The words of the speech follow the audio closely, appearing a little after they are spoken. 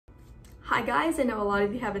Hi guys, I know a lot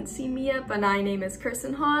of you haven't seen me yet, but my name is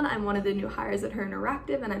Kirsten Hahn. I'm one of the new hires at Her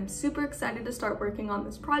Interactive, and I'm super excited to start working on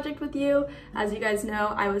this project with you. As you guys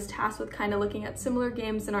know, I was tasked with kind of looking at similar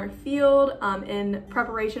games in our field in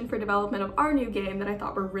preparation for development of our new game that I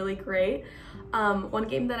thought were really great. One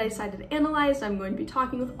game that I decided to analyze, I'm going to be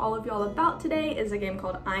talking with all of y'all about today, is a game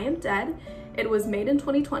called I Am Dead. It was made in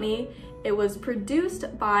 2020. It was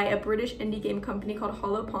produced by a British indie game company called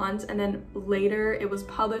Hollow Ponds, and then later it was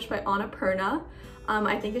published by Annapurna.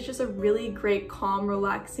 I think it's just a really great, calm,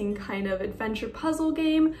 relaxing kind of adventure puzzle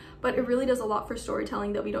game, but it really does a lot for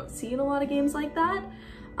storytelling that we don't see in a lot of games like that.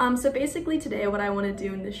 So basically today what I want to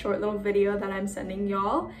do in this short little video that I'm sending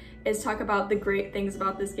y'all is talk about the great things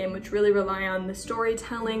about this game, which really rely on the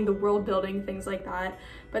storytelling, the world building, things like that,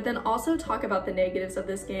 but then also talk about the negatives of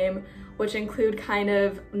this game, which include kind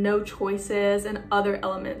of no choices and other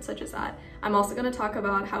elements such as that. I'm also going to talk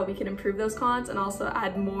about how we can improve those cons and also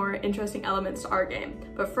add more interesting elements to our game.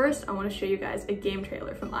 But first, I want to show you guys a game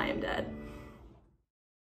trailer from I Am Dead.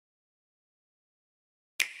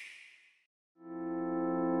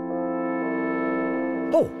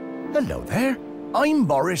 Oh, hello there. I'm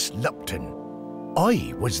Maurice Lupton.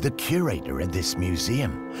 I was the curator in this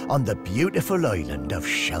museum on the beautiful island of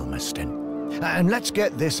Shelmerston. And let's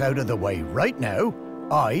get this out of the way right now.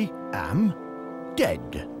 I am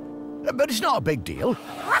dead. But it's not a big deal.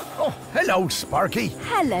 Oh, hello, Sparky.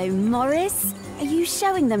 Hello, Maurice. Are you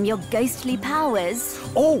showing them your ghostly powers?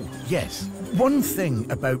 Oh, yes. One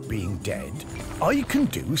thing about being dead, I can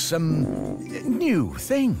do some new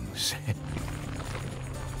things.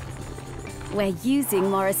 We're using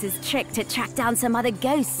Maurice's trick to track down some other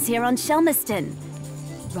ghosts here on Shelmerston.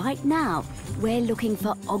 Right now, we're looking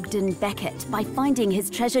for Ogden Beckett by finding his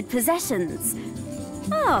treasured possessions.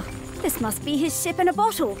 Oh, this must be his ship in a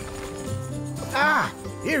bottle. Ah,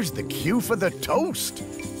 here's the cue for the toast.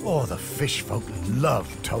 Oh, the fish folk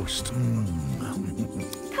love toast.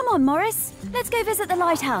 Come on, Maurice. Let's go visit the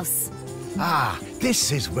lighthouse. Ah,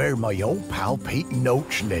 this is where my old pal Pete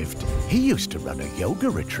Noach lived. He used to run a yoga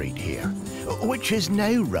retreat here, which is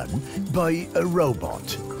now run by a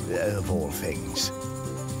robot, of all things.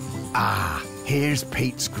 Ah, here's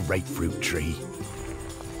Pete's grapefruit tree.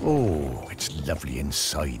 Oh, it's lovely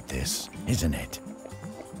inside this, isn't it?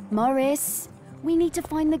 Maurice, we need to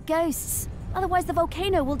find the ghosts. Otherwise the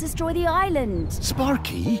volcano will destroy the island.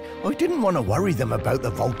 Sparky, I didn't want to worry them about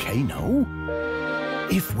the volcano.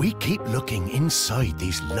 If we keep looking inside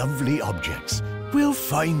these lovely objects, we'll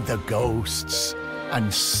find the ghosts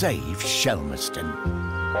and save Shelmerston.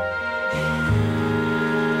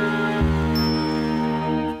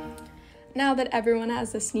 Now that everyone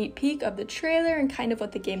has a sneak peek of the trailer and kind of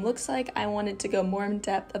what the game looks like, I wanted to go more in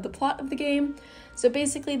depth of the plot of the game. So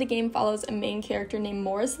basically the game follows a main character named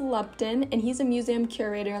Maurice Lupton, and he's a museum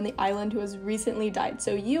curator on the island who has recently died.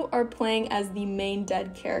 So you are playing as the main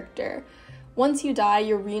dead character. Once you die,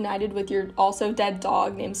 you're reunited with your also dead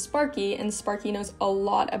dog named Sparky, and Sparky knows a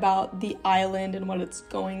lot about the island and what it's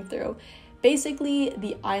going through. Basically,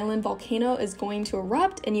 the island volcano is going to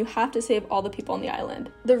erupt and you have to save all the people on the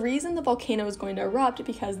island. The reason the volcano is going to erupt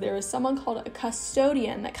because there is someone called a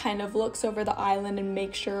custodian that kind of looks over the island and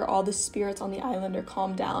makes sure all the spirits on the island are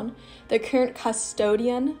calmed down. The current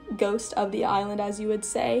custodian, ghost of the island as you would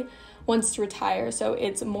say, wants to retire, so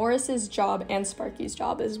it's Maurice's job and Sparky's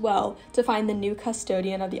job as well to find the new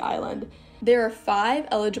custodian of the island. There are 5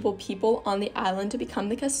 eligible people on the island to become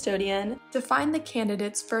the custodian. To find the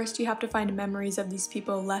candidates, first you have to find memories of these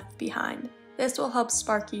people left behind. This will help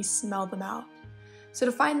Sparky smell them out. So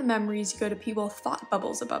to find the memories, you go to people with thought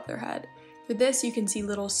bubbles above their head. For this, you can see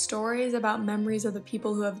little stories about memories of the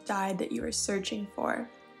people who have died that you are searching for.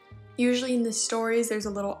 Usually in the stories, there's a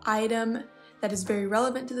little item that is very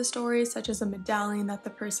relevant to the story, such as a medallion that the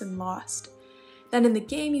person lost. Then in the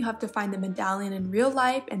game, you have to find the medallion in real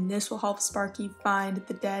life, and this will help Sparky find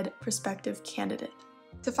the dead prospective candidate.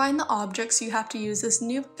 To find the objects, you have to use this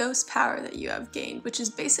new ghost power that you have gained, which is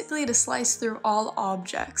basically to slice through all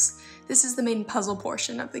objects. This is the main puzzle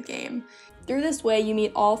portion of the game. Through this way, you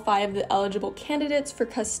meet all 5 of the eligible candidates for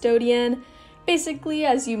custodian. Basically,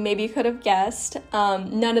 as you maybe could have guessed,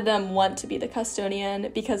 none of them want to be the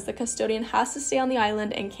custodian because the custodian has to stay on the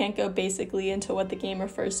island and can't go basically into what the game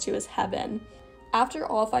refers to as heaven. After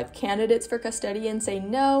all 5 candidates for custodian say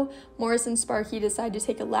no, Maurice and Sparky decide to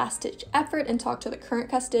take a last-ditch effort and talk to the current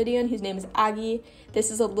custodian, whose name is Aggie.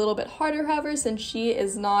 This is a little bit harder, however, since she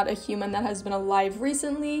is not a human that has been alive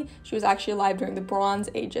recently. She was actually alive during the Bronze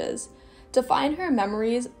Ages. To find her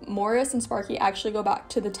memories, Morris and Sparky actually go back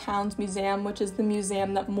to the town's museum, which is the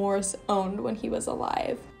museum that Morris owned when he was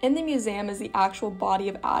alive. In the museum is the actual body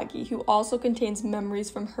of Aggie, who also contains memories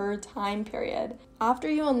from her time period. After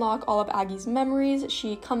you unlock all of Aggie's memories,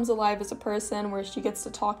 she comes alive as a person where she gets to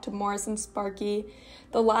talk to Morris and Sparky.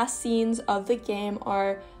 The last scenes of the game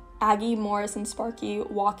are Aggie, Morris, and Sparky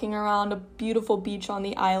walking around a beautiful beach on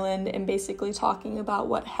the island and basically talking about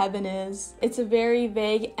what heaven is. It's a very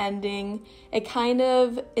vague ending. It kind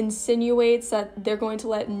of insinuates that they're going to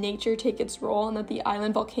let nature take its role and that the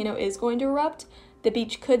island volcano is going to erupt. The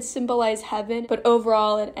beach could symbolize heaven, but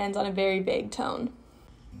overall it ends on a very vague tone.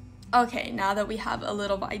 Okay, now that we have a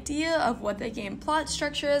little idea of what the game plot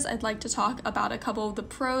structure is, I'd like to talk about a couple of the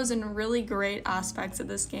pros and really great aspects of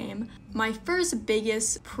this game. My first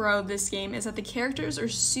biggest pro of this game is that the characters are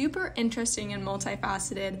super interesting and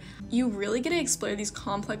multifaceted. You really get to explore these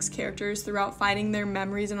complex characters throughout finding their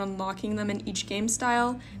memories and unlocking them in each game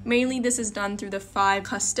style. Mainly this is done through the 5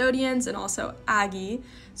 custodians and also Aggie.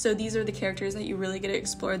 So these are the characters that you really get to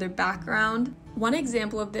explore their background. One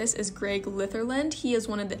example of this is Greg Litherland. He is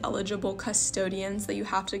one of the eligible custodians that you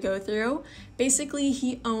have to go through. Basically,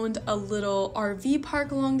 he owned a little RV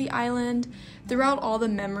park along the island. Throughout all the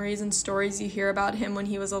memories and stories you hear about him when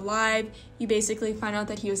he was alive, you basically find out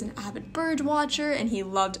that he was an avid bird watcher and he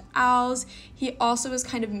loved owls. He also was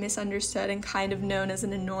kind of misunderstood and kind of known as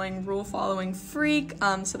an annoying rule-following freak,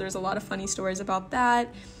 so there's a lot of funny stories about that.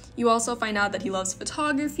 You also find out that he loves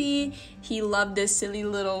photography. He loved this silly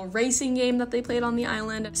little racing game that they played on the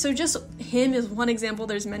island. So just him is one example.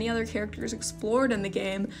 There's many other characters explored in the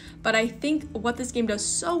game, but I think what this game does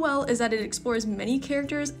so well is that it explores many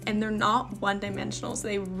characters and they're not one-dimensional. So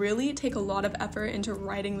they really take a lot of effort into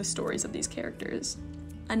writing the stories of these characters.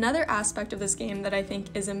 Another aspect of this game that I think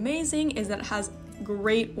is amazing is that it has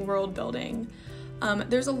great world building.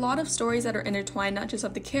 There's a lot of stories that are intertwined, not just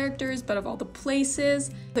of the characters, but of all the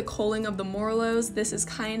places. The culling of the Morlos, this is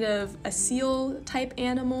kind of a seal type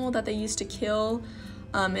animal that they used to kill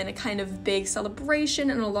in a kind of big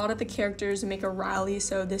celebration, and a lot of the characters make a rally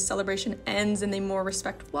so this celebration ends and they more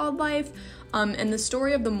respect wildlife. And the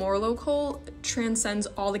story of the Morlo cult transcends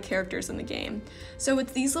all the characters in the game. So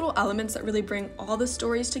it's these little elements that really bring all the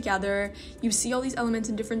stories together. You see all these elements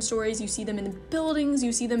in different stories, you see them in the buildings,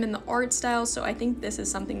 you see them in the art style, so I think this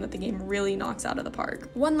is something that the game really knocks out of the park.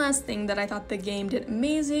 One last thing that I thought the game did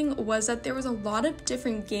amazing was that there was a lot of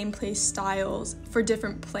different gameplay styles for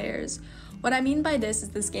different players. What I mean by this is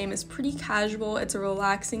this game is pretty casual, it's a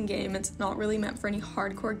relaxing game, it's not really meant for any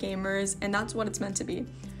hardcore gamers, and that's what it's meant to be.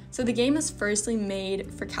 So the game is firstly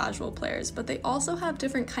made for casual players, but they also have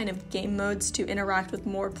different kind of game modes to interact with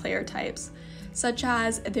more player types, such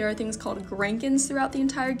as there are things called Grankins throughout the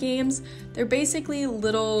entire games. They're basically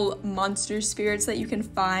little monster spirits that you can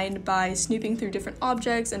find by snooping through different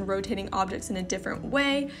objects and rotating objects in a different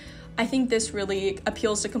way. I think this really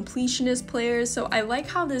appeals to completionist players, so I like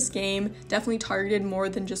how this game definitely targeted more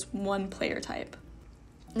than just one player type.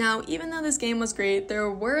 Now, even though this game was great, there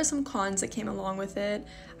were some cons that came along with it.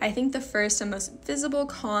 I think the first and most visible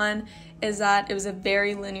con is that it was a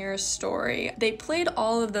very linear story. They played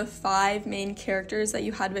all of the 5 main characters that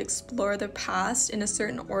you had to explore their past in a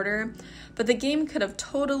certain order, but the game could have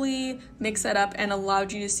totally mixed that up and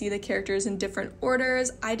allowed you to see the characters in different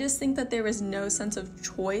orders. I just think that there was no sense of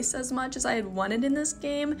choice as much as I had wanted in this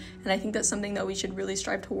game, and I think that's something that we should really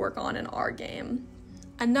strive to work on in our game.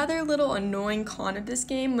 Another little annoying con of this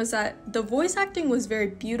game was that the voice acting was very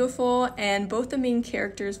beautiful and both the main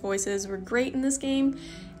characters' voices were great in this game,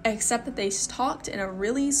 except that they talked in a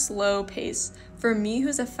really slow pace. For me,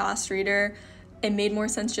 who's a fast reader, it made more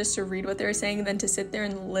sense just to read what they were saying than to sit there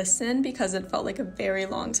and listen because it felt like a very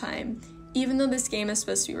long time. Even though this game is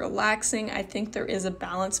supposed to be relaxing, I think there is a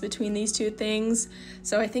balance between these two things,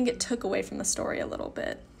 so I think it took away from the story a little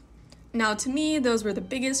bit. Now, to me, those were the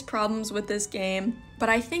biggest problems with this game, but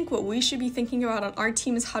I think what we should be thinking about on our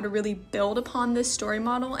team is how to really build upon this story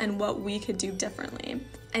model and what we could do differently.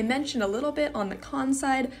 I mentioned a little bit on the con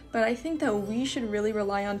side, but I think that we should really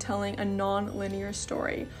rely on telling a non-linear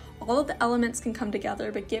story. All of the elements can come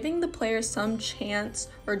together, but giving the player some chance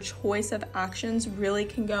or choice of actions really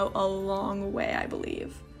can go a long way, I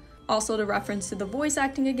believe. Also, to reference to the voice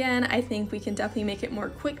acting again, I think we can definitely make it more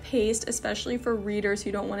quick-paced, especially for readers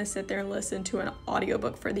who don't want to sit there and listen to an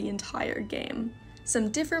audiobook for the entire game.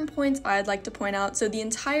 Some different points I'd like to point out. So the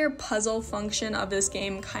entire puzzle function of this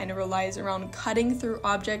game kind of relies around cutting through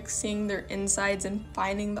objects, seeing their insides, and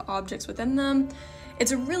finding the objects within them.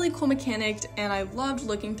 It's a really cool mechanic and I loved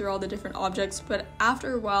looking through all the different objects, but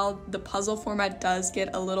after a while the puzzle format does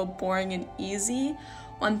get a little boring and easy.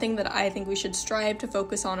 One thing that I think we should strive to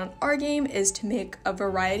focus on our game is to make a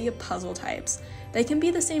variety of puzzle types. They can be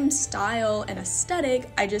the same style and aesthetic,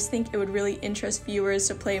 I just think it would really interest viewers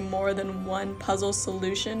to play more than one puzzle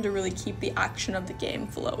solution to really keep the action of the game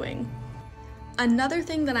flowing. Another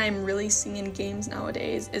thing that I'm really seeing in games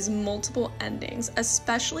nowadays is multiple endings,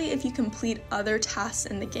 especially if you complete other tasks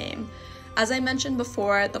in the game. As I mentioned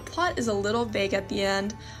before, the plot is a little vague at the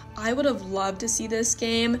end. I would have loved to see this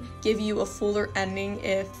game give you a fuller ending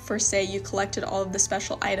if, for say, you collected all of the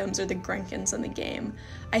special items or the Grenkins in the game.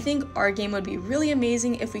 I think our game would be really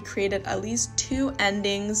amazing if we created at least 2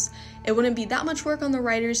 endings. It wouldn't be that much work on the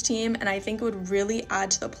writers team, and I think it would really add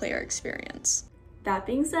to the player experience. That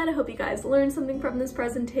being said, I hope you guys learned something from this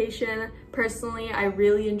presentation. Personally, I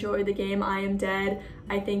really enjoyed the game I Am Dead.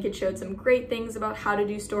 I think it showed some great things about how to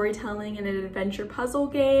do storytelling in an adventure puzzle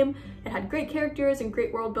game. It had great characters and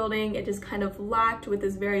great world building. It just kind of lacked with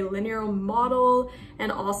this very linear model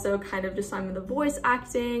and also kind of just some of the voice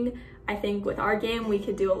acting. I think with our game, we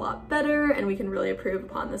could do a lot better and we can really improve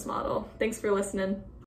upon this model. Thanks for listening.